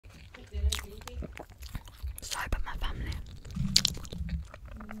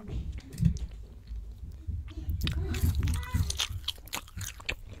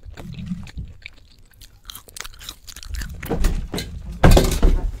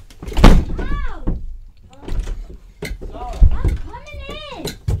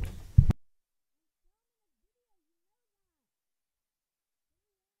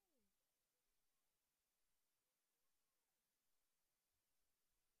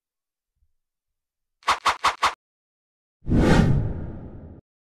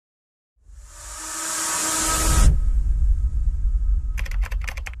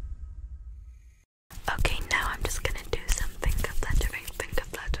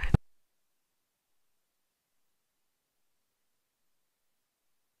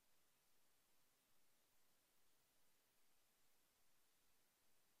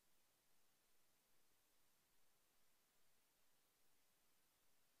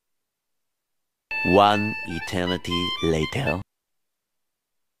One eternity later.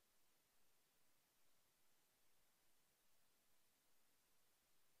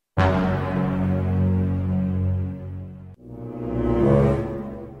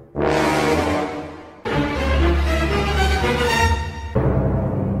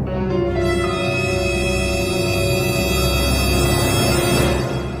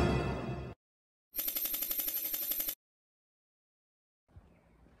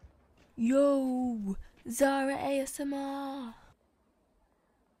 Yo, Zara ASMR.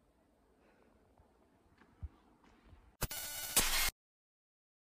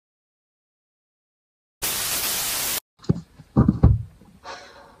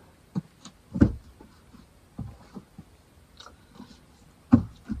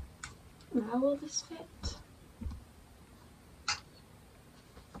 How will this fit?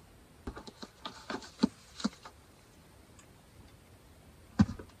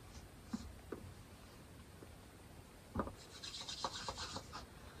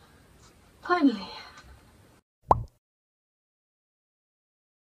 Finally.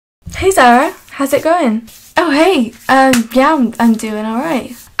 Hey Zara, how's it going? Oh hey, yeah, I'm doing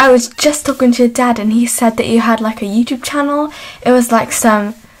alright. I was just talking to your dad and he said that you had like a YouTube channel. It was like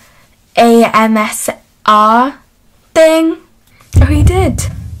some AMSR thing. Oh, he did?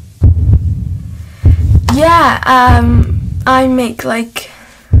 Yeah, I make like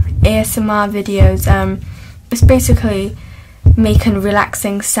ASMR videos. It's basically making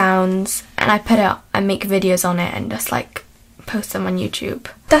relaxing sounds and I make videos on it and just like post them on YouTube.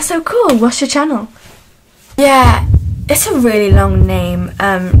 That's so cool. What's your channel? Yeah, it's a really long name,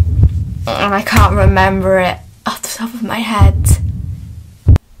 and I can't remember it off the top of my head.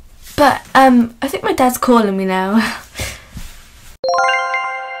 But I think my dad's calling me now.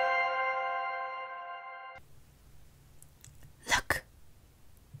 Look.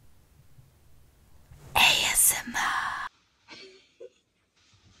 ASMR.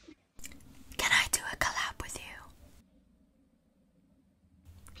 Can I do a collab with you?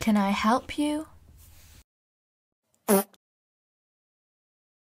 Can I help you?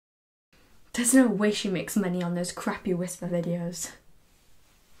 There's no way she makes money on those crappy whisper videos.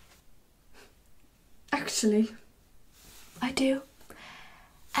 Actually, I do.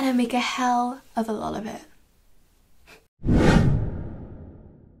 And I make a hell of a lot of it.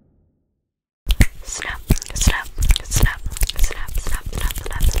 Snap, snap, snap, snap, snap, snap, snap,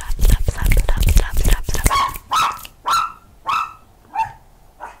 snap, snap, snap, snap, snap, snap, snap.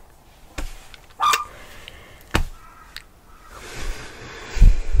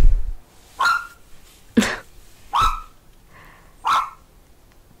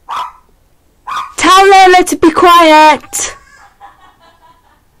 Tell Lola to be quiet!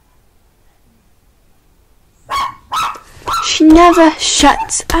 She never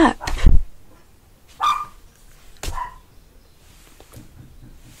shuts up.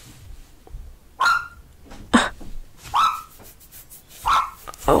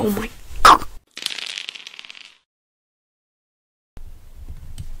 Oh my god.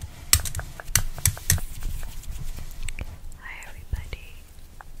 Hi everybody.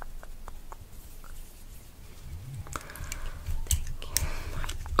 Thank you. Oh my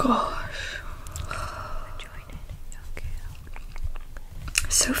gosh. For joining. Okay.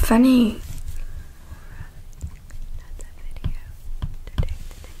 So funny.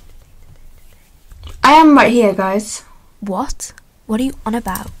 I am right here, guys. What? What are you on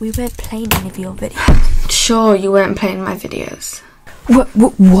about? We weren't playing any of your videos. Sure, you weren't playing my videos.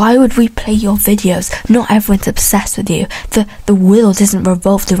 Why would we play your videos? Not everyone's obsessed with you. The world isn't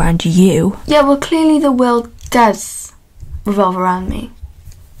revolved around you. Yeah, well, clearly the world does revolve around me.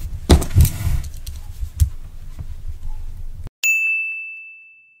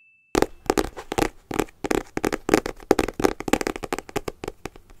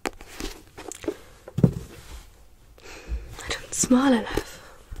 I don't smile enough.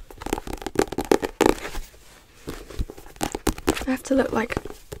 I have to look like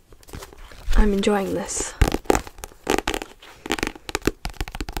I'm enjoying this.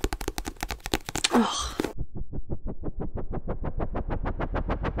 Oh.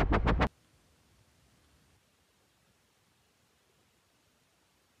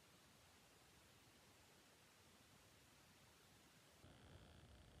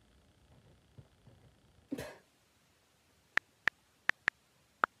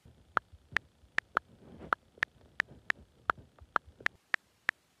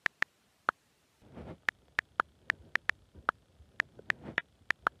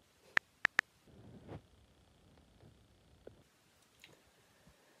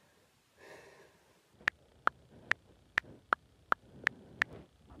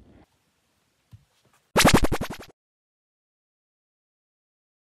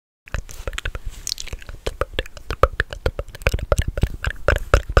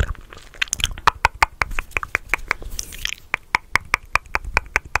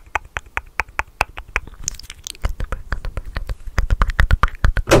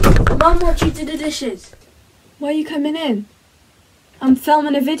 Mum wants you to do the dishes. Why are you coming in? I'm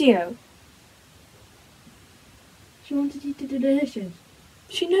filming a video. She wanted you to do the dishes.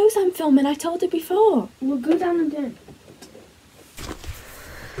 She knows I'm filming, I told her before. Well, go down and do it.